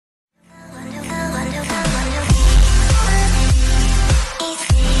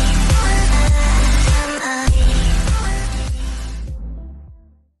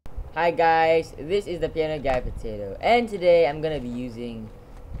Hi guys, this is the Piano Guy Potato, and today I'm gonna be using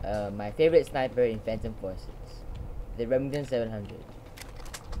my favorite sniper in Phantom Forces, the Remington 700.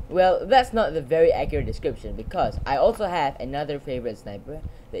 Well, that's not the very accurate description because I also have another favorite sniper,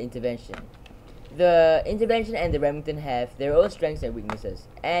 the Intervention. The Intervention and the Remington have their own strengths and weaknesses,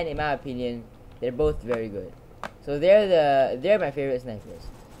 and in my opinion, they're both very good. So they're my favorite snipers.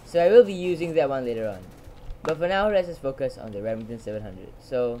 So I will be using that one later on. But for now, let's just focus on the Remington 700.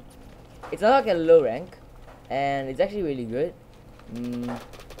 So it's not like a low rank, and it's actually really good.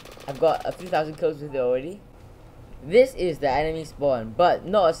 I've got a few thousand kills with it already. This is the enemy spawn, but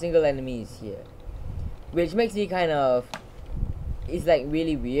not a single enemy is here, which makes me kind of, it's like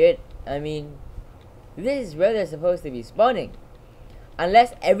really weird. I mean, this is where they're supposed to be spawning,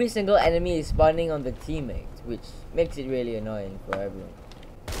 unless every single enemy is spawning on the teammates, which makes it really annoying for everyone.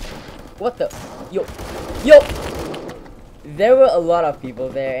 What the? Yo! There were a lot of people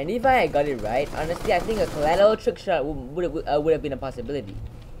there, and if I had got it right, honestly, I think a collateral trick shot would have been a possibility.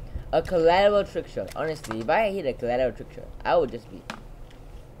 A collateral trick shot. Honestly, if I hit a collateral trick shot, I would just be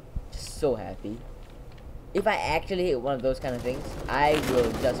so happy. If I actually hit one of those kind of things, I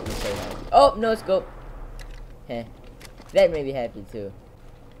will just be so happy. Oh, no scope. Heh. That made me happy too.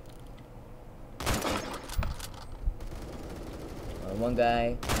 One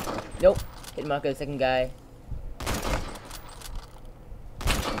guy. Nope. Hit marker the second guy.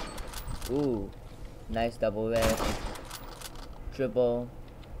 Ooh. Nice double there. Triple.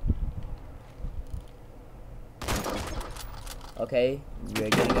 Okay. We're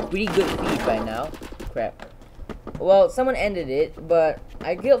getting a pretty good feed right now. Crap. Well, someone ended it, but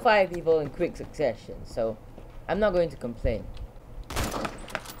I killed 5 people in quick succession, so I'm not going to complain.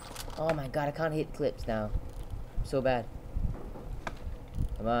 Oh my god, I can't hit clips now. So bad.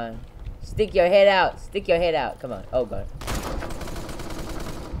 Come on. Stick your head out. Stick your head out. Come on. Oh god.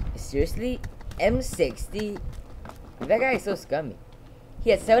 Seriously? M60? That guy is so scummy. He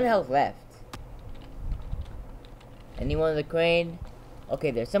had 7 health left. Anyone on the crane?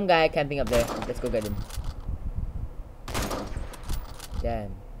 Okay, there's some guy camping up there. Let's go get him.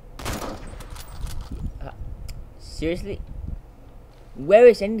 Damn. Seriously? Where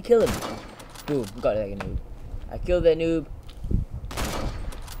is he? I need to kill him. Boom. Got like a noob. I killed that noob.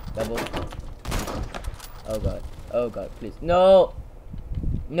 Double. Oh god. Oh god, please. No!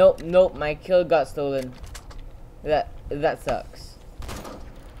 Nope, nope, my kill got stolen. That sucks.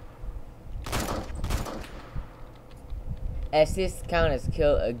 Assist count as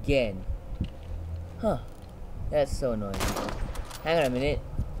kill again. Huh. That's so annoying. Hang on a minute.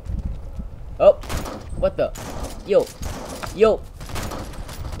 Oh! What the? Yo! Yo!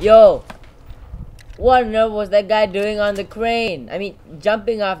 Yo! What on earth was that guy doing on the crane? I mean,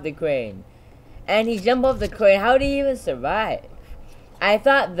 jumping off the crane. And he jumped off the crane. How did he even survive? I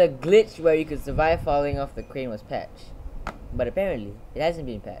thought the glitch where you could survive falling off the crane was patched. But apparently, it hasn't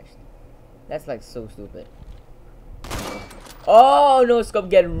been patched. That's like so stupid. Oh, no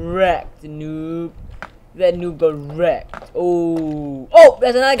scope, get wrecked, noob. That noob got wrecked. Oh. Oh,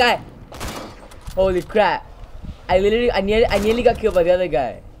 there's another guy. Holy crap. I nearly got killed by the other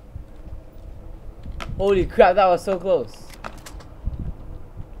guy. Holy crap, that was so close.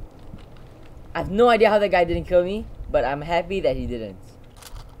 I have no idea how that guy didn't kill me, but I'm happy that he didn't.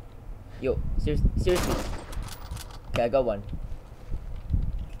 Yo, seriously. Okay, I got one.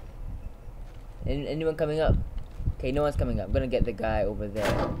 Anyone coming up? Okay, no one's coming up. I'm gonna get the guy over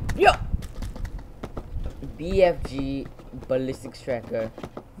there. Yo! BFG, ballistics tracker,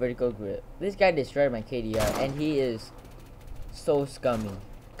 vertical grip. This guy destroyed my KDR, and he is so scummy.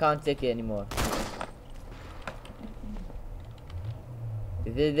 Can't take it anymore.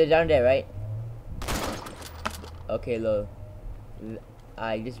 They're down there, right? Okay, lol.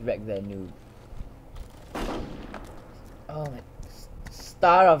 I just wrecked that noob. Oh my.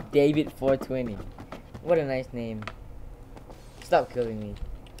 Star of David 420. What a nice name. Stop killing me.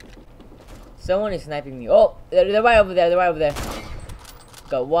 Someone is sniping me. Oh! They're right over there. They're right over there.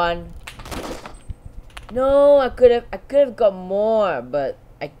 Got one. No, I could have got more, but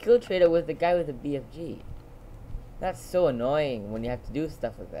I killed Trader with the guy with the BFG. That's so annoying when you have to do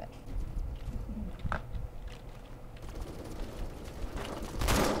stuff like that.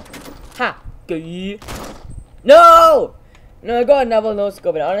 Ha! No! No, I got a double no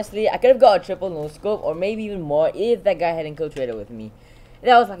scope, and honestly, I could have got a triple no scope, or maybe even more if that guy hadn't killed Trader with me.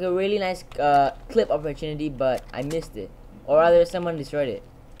 That was like a really nice clip opportunity, but I missed it. Or rather, someone destroyed it.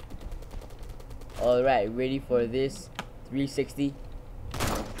 Alright, ready for this 360.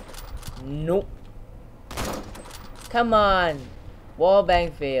 Nope. Come on.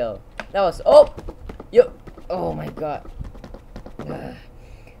 Wallbang fail. That was... Oh! Yo! Oh my god.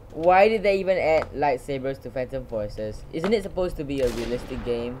 Why did they even add lightsabers to Phantom Forces? Isn't it supposed to be a realistic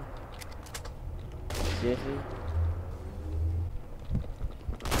game? Seriously?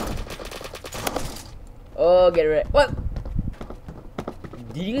 Oh, get rid. What?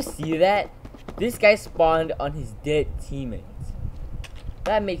 Did you see that? This guy spawned on his dead teammates.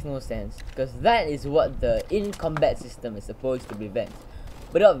 That makes no sense, because that is what the in-combat system is supposed to prevent.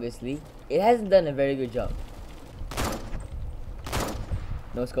 But obviously, it hasn't done a very good job.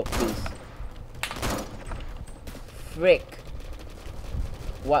 No scope, please. Frick.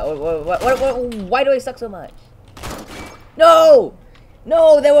 Why do I suck so much? No!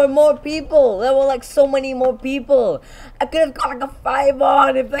 No, there were more people! There were like so many more people! I could have got like a 5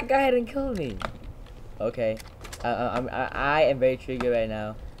 on if that guy hadn't killed me. Okay. I am very triggered right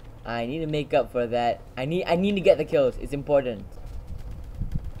now. I need to make up for that. I need to get the kills. It's important.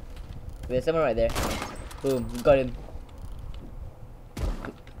 There's someone right there. Boom, got him.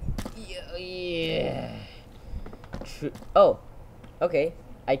 Yeah. Oh, okay.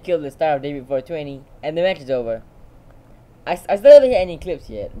 I killed the Star of David 420, and the match is over. I still haven't hit any clips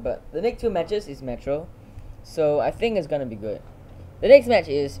yet, but the next 2 matches is Metro, so I think it's gonna be good. The next match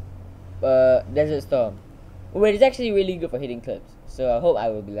is Desert Storm, where it's actually really good for hitting clips, so I hope I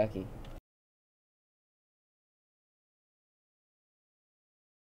will be lucky.